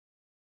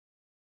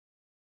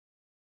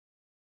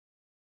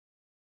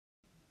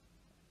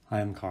Hi,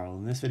 I'm Carl.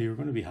 In this video we're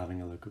going to be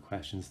having a look at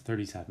questions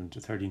 37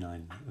 to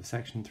 39 of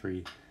section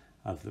 3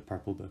 of the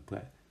purple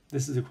booklet.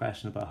 This is a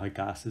question about how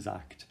gases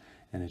act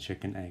in a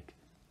chicken egg.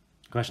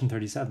 Question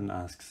 37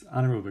 asks,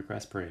 anaerobic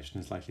respiration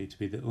is likely to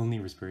be the only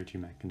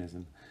respiratory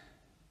mechanism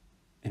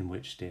in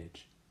which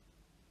stage?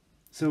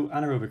 So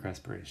anaerobic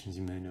respiration, as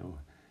you may know,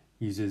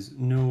 uses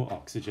no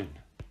oxygen.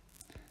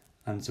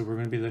 And so we're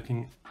going to be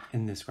looking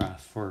in this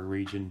graph for a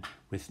region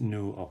with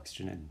no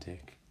oxygen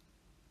intake.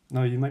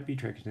 Now, you might be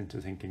tricked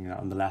into thinking that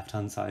on the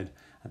left-hand side,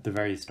 at the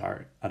very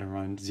start, at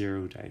around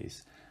 0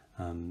 days,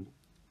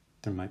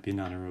 there might be an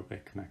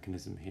anaerobic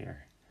mechanism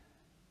here.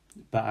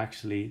 But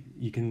actually,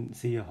 you can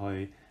see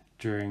how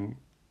during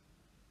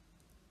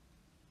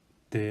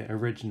the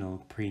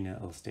original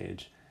prenatal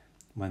stage,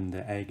 when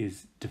the egg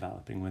is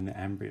developing, when the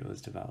embryo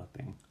is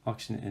developing,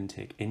 oxygen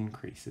intake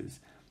increases,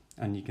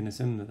 and you can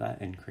assume that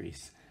that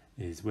increase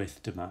is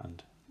with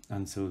demand,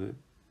 and so there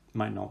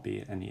might not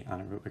be any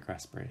anaerobic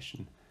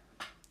respiration.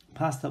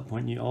 Past that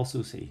point, you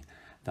also see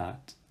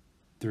that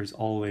there's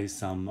always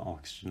some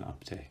oxygen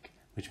uptake,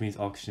 which means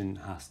oxygen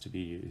has to be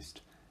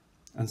used.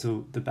 And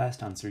so the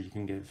best answer you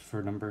can give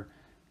for number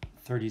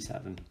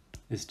 37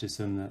 is to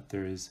assume that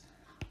there is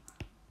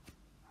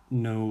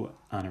no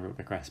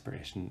anaerobic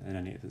respiration in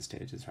any of the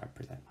stages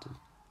represented.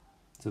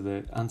 So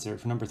the answer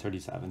for number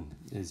 37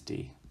 is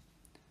D.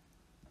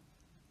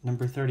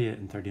 Number 38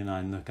 and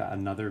 39 look at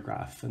another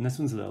graph, and this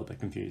one's a little bit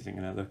confusing,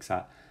 and it looks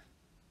at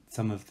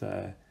some of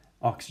the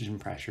oxygen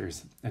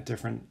pressures at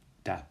different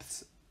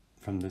depths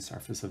from the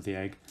surface of the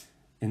egg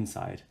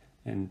inside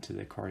into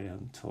the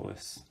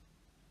chorion-tholis.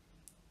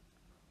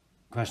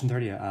 Question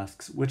 38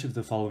 asks, which of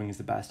the following is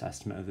the best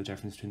estimate of the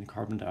difference between the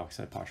carbon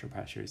dioxide partial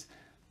pressures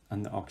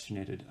and the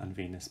oxygenated and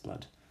venous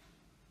blood?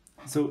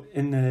 So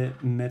in the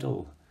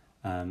middle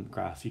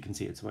graph, you can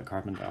see it's about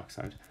carbon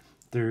dioxide.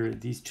 There are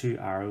these two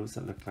arrows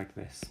that look like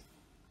this.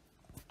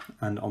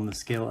 And on the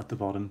scale at the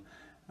bottom,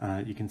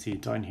 you can see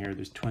down here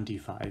there's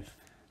 25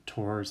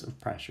 torrs of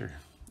pressure,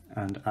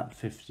 and at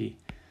 50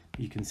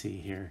 you can see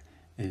here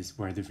is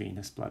where the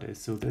venous blood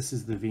is. So this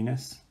is the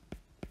venous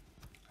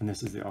and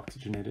this is the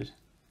oxygenated.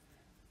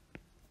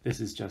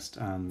 This is just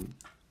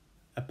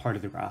a part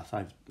of the graph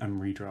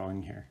I'm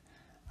redrawing here.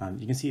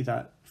 You can see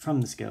that from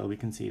the scale we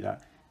can see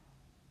that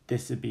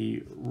this would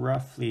be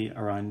roughly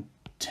around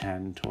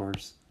 10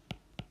 torrs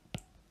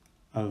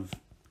of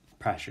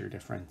pressure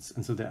difference,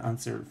 and so the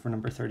answer for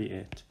number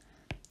 38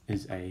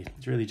 is A.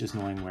 It's really just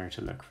knowing where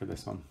to look for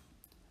this one.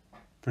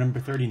 For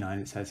number 39,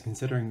 it says,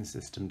 considering the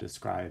system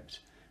described,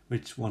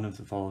 which one of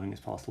the following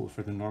is possible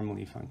for the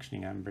normally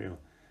functioning embryo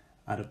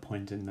at a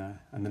point in the,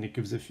 and then it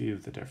gives a few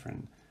of the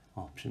different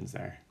options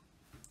there.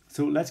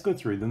 So let's go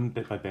through them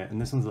bit by bit,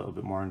 and this one's a little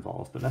bit more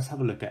involved, but let's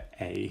have a look at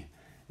A.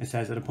 It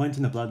says, at a point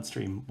in the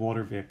bloodstream,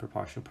 water vapor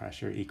partial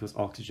pressure equals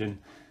oxygen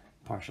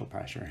partial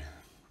pressure.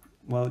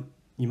 Well,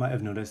 you might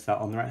have noticed that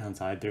on the right-hand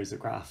side, there's a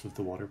graph of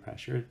the water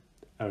pressure,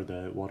 or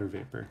the water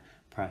vapor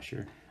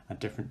pressure at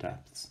different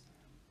depths.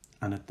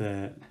 And at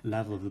the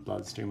level of the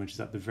bloodstream, which is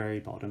at the very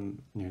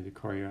bottom near the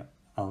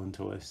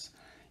chorion-tholis,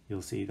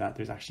 you'll see that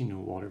there's actually no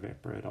water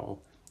vapor at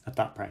all. At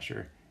that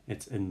pressure,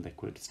 it's in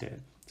liquid state.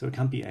 So it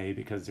can't be A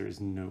because there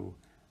is no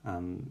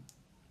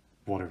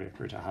water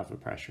vapor to have a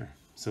pressure.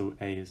 So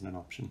A isn't an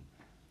option.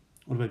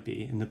 What about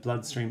B? In the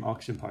bloodstream,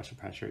 oxygen partial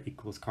pressure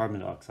equals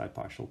carbon dioxide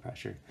partial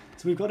pressure.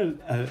 So we've got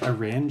a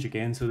range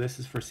again. So this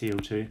is for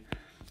CO2,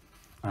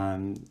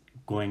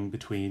 going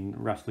between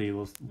roughly,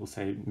 we'll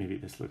say maybe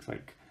this looks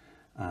like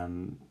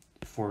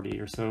 40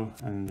 or so,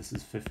 and this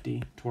is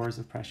 50 torrs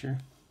of pressure.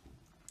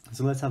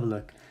 So let's have a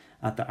look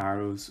at the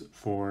arrows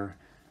for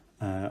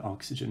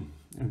oxygen.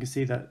 And we can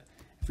see that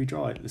if we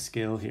draw out the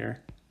scale here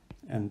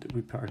and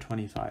we put our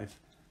 25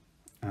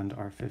 and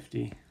our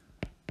 50,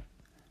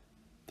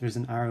 there's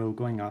an arrow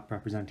going up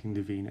representing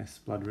the venous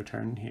blood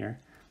return here,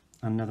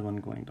 and another one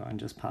going down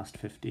just past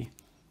 50.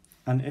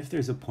 And if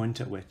there's a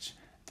point at which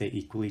they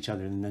equal each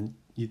other, and then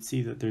you'd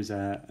see that there's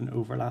an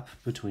overlap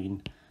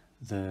between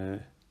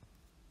the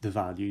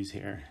values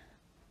here.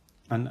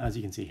 And as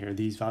you can see here,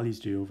 these values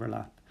do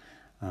overlap.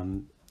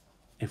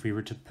 If we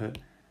were to put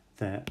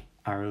the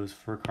arrows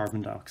for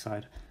carbon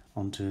dioxide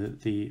onto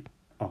the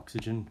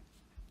oxygen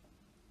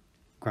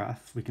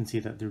graph, we can see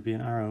that there'd be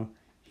an arrow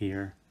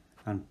here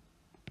and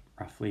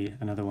roughly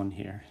another one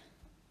here.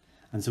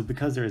 And so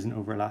because there is an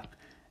overlap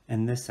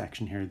in this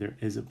section here, there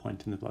is a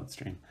point in the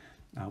bloodstream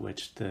at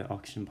which the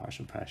oxygen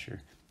partial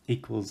pressure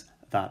equals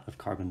that of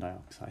carbon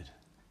dioxide.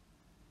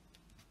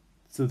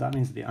 So that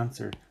means that the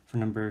answer for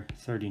number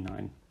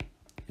 39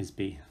 is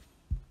B.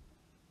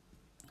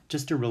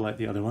 Just to rule out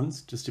the other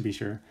ones, just to be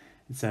sure,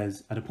 it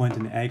says at a point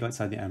in the egg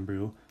outside the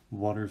embryo,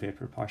 water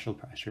vapor partial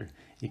pressure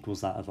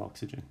equals that of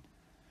oxygen.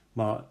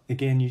 Well,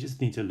 again, you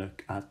just need to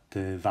look at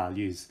the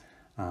values,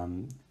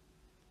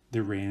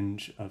 the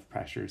range of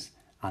pressures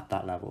at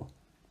that level.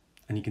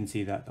 And you can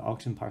see that the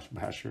oxygen partial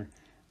pressure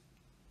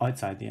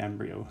outside the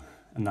embryo,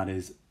 and that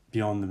is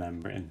beyond the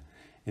membrane,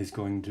 is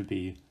going to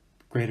be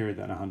greater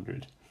than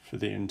 100 for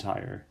the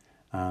entire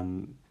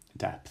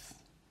depth.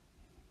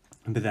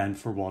 But then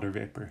for water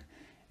vapor,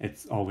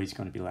 it's always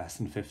going to be less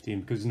than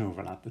 15 because there's no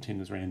overlap between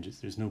those ranges.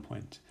 There's no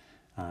point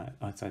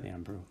outside the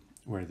embryo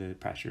where the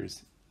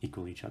pressures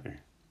equal each other.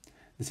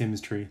 The same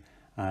is true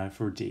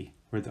for D,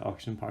 where the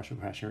oxygen partial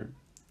pressure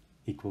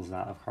equals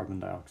that of carbon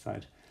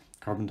dioxide.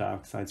 Carbon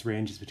dioxide's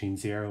range is between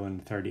 0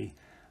 and 30,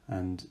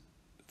 and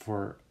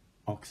for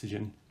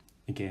oxygen,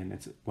 again,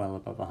 it's well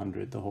above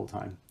 100 the whole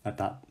time at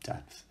that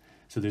depth.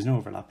 So there's no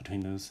overlap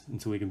between those,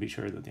 and so we can be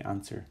sure that the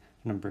answer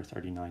for number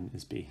 39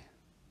 is B.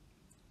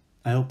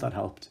 I hope that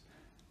helped.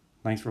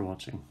 Thanks for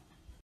watching.